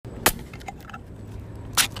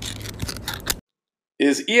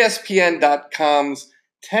Is ESPN.com's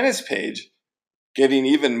tennis page getting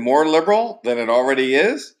even more liberal than it already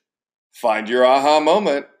is? Find your aha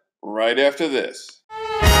moment right after this.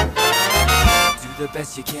 Do the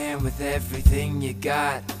best you can with everything you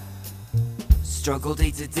got. Struggle day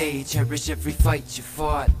to day, cherish every fight you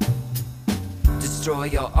fought. Destroy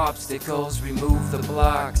your obstacles, remove the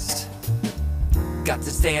blocks. Got to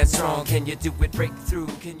stand strong, can you do it? Break through,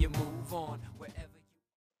 can you move on?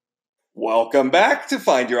 Welcome back to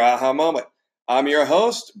Find Your Aha Moment. I'm your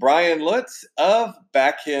host, Brian Lutz of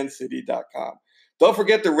BackhandCity.com. Don't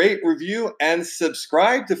forget to rate, review, and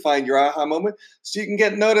subscribe to Find Your Aha Moment so you can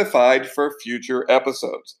get notified for future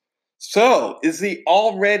episodes. So, is the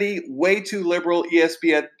already way too liberal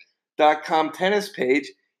ESPN.com tennis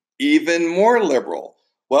page even more liberal?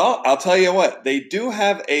 Well, I'll tell you what, they do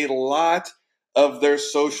have a lot of their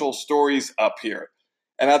social stories up here.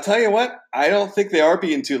 And I'll tell you what, I don't think they are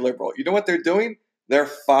being too liberal. You know what they're doing? They're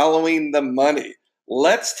following the money.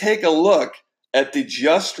 Let's take a look at the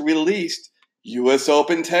just released U.S.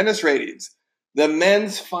 Open tennis ratings. The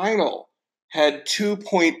men's final had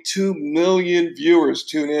 2.2 million viewers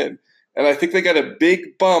tune in. And I think they got a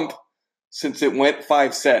big bump since it went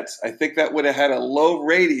 5 sets. I think that would have had a low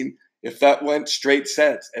rating if that went straight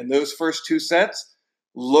sets. And those first 2 sets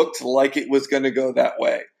looked like it was going to go that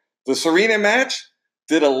way. The Serena match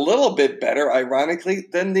did a little bit better, ironically,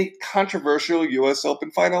 than the controversial U.S.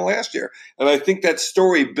 Open final last year. And I think that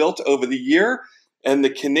story built over the year, and the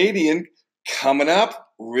Canadian coming up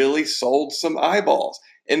really sold some eyeballs.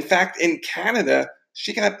 In fact, in Canada,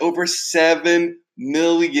 she got over 7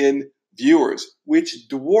 million viewers, which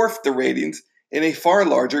dwarfed the ratings in a far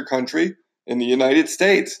larger country in the United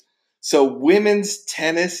States. So women's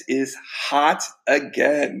tennis is hot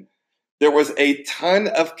again. There was a ton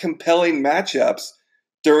of compelling matchups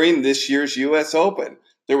during this year's U.S. Open.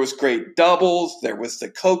 There was great doubles. There was the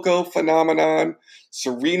Coco phenomenon.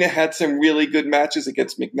 Serena had some really good matches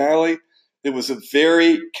against McNally. It was a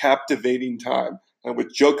very captivating time. And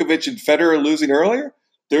with Djokovic and Federer losing earlier,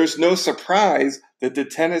 there's no surprise that the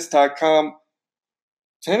tennis.com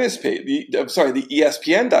tennis page, the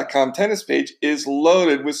ESPN.com tennis page is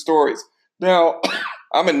loaded with stories. Now,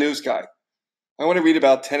 I'm a news guy. I want to read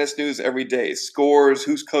about tennis news every day. Scores,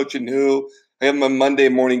 who's coaching who. I am a Monday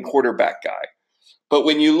morning quarterback guy. But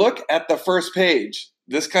when you look at the first page,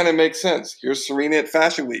 this kind of makes sense. Here's Serena at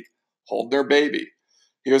Fashion Week, holding her baby.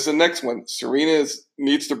 Here's the next one. Serena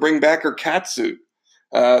needs to bring back her cat suit.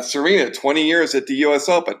 Serena, 20 years at the U.S.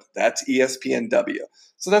 Open. That's ESPNW.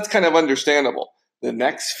 So that's kind of understandable. The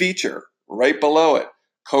next feature, right below it,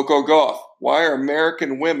 Coco Gauff. Why are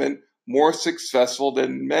American women more successful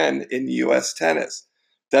than men in U.S. tennis?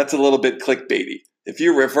 That's a little bit clickbaity. If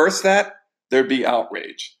you reverse that, there'd be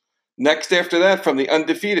outrage. Next after that, from the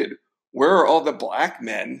undefeated, where are all the black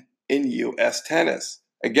men in U.S. tennis?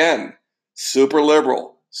 Again, super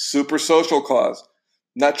liberal, super social cause.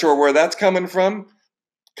 Not sure where that's coming from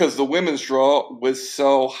because the women's draw was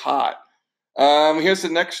so hot. Here's the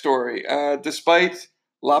next story. Despite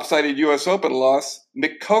lopsided U.S. Open loss,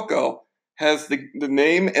 McCoco has the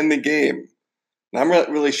name and the game. And I'm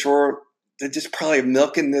not really sure. They're just probably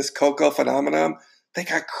milking this Coco phenomenon. They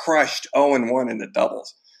got crushed 0-1 in the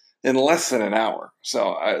doubles in less than an hour.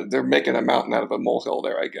 So they're making a mountain out of a molehill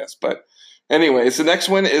there, I guess. But anyways, the next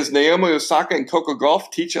one is Naomi Osaka and Coco Gauff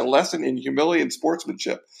teach a lesson in humility and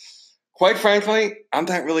sportsmanship. Quite frankly, I'm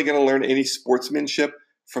not really going to learn any sportsmanship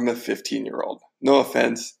from a 15-year-old. No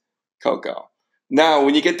offense, Coco. Now,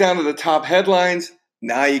 when you get down to the top headlines,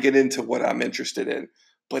 now you get into what I'm interested in.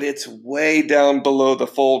 But it's way down below the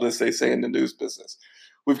fold, as they say in the news business.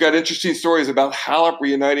 We've got interesting stories about Halep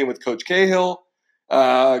reuniting with Coach Cahill.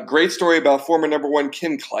 Great story about former number 1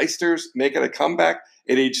 Kim Clijsters making a comeback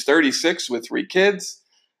at age 36 with 3 kids.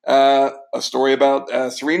 A story about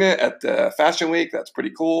Serena at Fashion Week. That's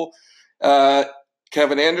pretty cool.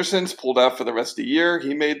 Kevin Anderson's pulled out for the rest of the year.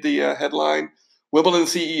 He made the headline. Wimbledon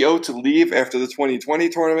CEO to leave after the 2020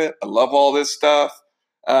 tournament. I love all this stuff.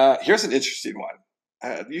 Here's an interesting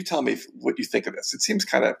one. You tell me what you think of this. It seems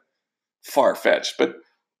kind of far-fetched, but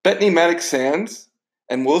Bethany Mattek-Sands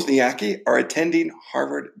and Wozniacki are attending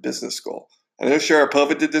Harvard Business School. I know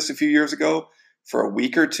Sharapova did this a few years ago for a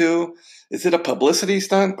week or two. Is it a publicity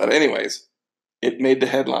stunt? But anyways, it made the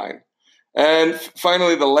headline. And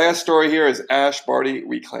finally, the last story here is Ash Barty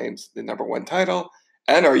reclaims the number 1 title,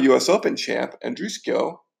 and our U.S. Open champ,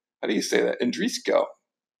 Andreescu. How do you say that? Andreescu.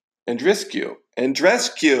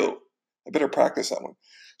 I better practice that one.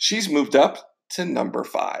 She's moved up to number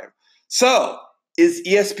 5. So, is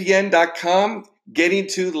ESPN.com getting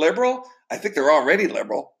too liberal? I think they're already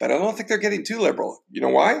liberal, but I don't think they're getting too liberal. You know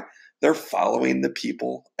why? They're following the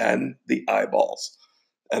people and the eyeballs.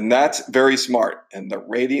 And that's very smart. And the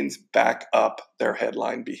ratings back up their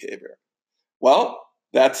headline behavior. Well,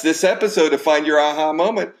 that's this episode of Find Your Aha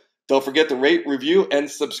Moment. Don't forget to rate, review, and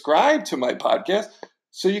subscribe to my podcast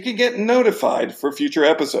so you can get notified for future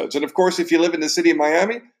episodes. And of course, if you live in the city of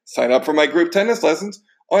Miami, sign up for my group tennis lessons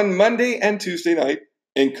on Monday and Tuesday night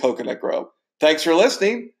in Coconut Grove. Thanks for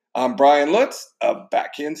listening. I'm Brian Lutz of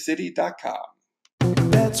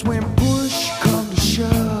BackhandCity.com. That's when